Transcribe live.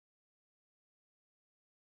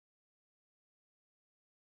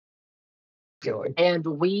And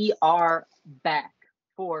we are back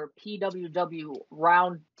for PWW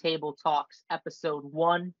Roundtable Talks, Episode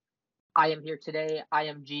 1. I am here today. I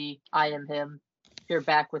am G. I am him. Here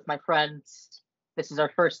back with my friends. This is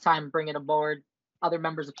our first time bringing aboard other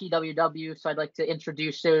members of PWW, so I'd like to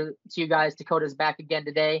introduce to you guys. Dakota's back again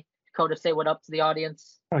today. Dakota, say what up to the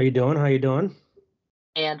audience. How you doing?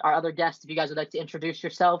 And our other guests, if you guys would like to introduce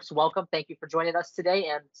yourselves, welcome. Thank you for joining us today,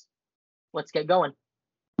 and let's get going.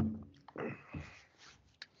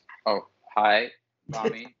 Oh, hi,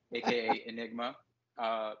 Ramy, aka Enigma.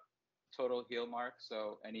 Total heel mark,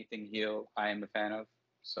 so anything heel I am a fan of.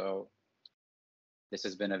 So this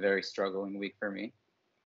has been a very struggling week for me.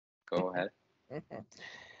 Go ahead.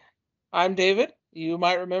 I'm David. You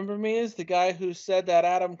might remember me as the guy who said that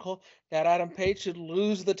Adam Page should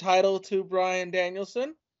lose the title to Bryan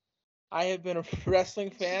Danielson. I have been a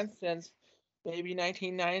wrestling fan since maybe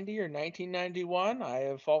 1990 or 1991. I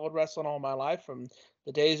have followed wrestling all my life, from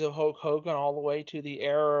the days of Hulk Hogan all the way to the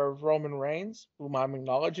era of Roman Reigns, whom I'm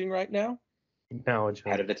acknowledging right now.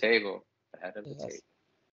 Head of the table. The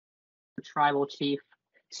tribal chief.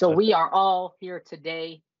 So we are all here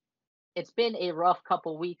today. It's been a rough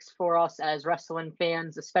couple weeks for us as wrestling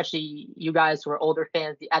fans, especially you guys who are older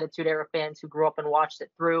fans, the Attitude Era fans who grew up and watched it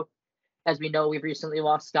through. As we know, we've recently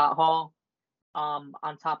lost Scott Hall.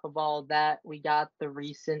 On top of all that, we got the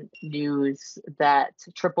recent news that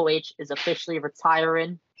Triple H is officially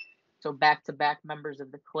retiring. So back-to-back members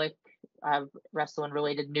of the Clique have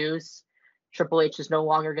wrestling-related news. Triple H is no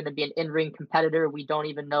longer going to be an in-ring competitor. We don't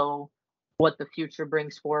even know what the future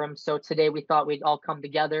brings for him. So today we thought we'd all come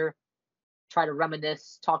together, try to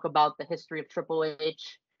reminisce, talk about the history of Triple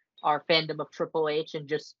H, our fandom of Triple H, and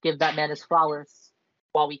just give that man his flowers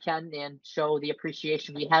while we can and show the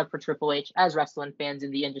appreciation we have for Triple H as wrestling fans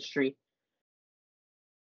in the industry.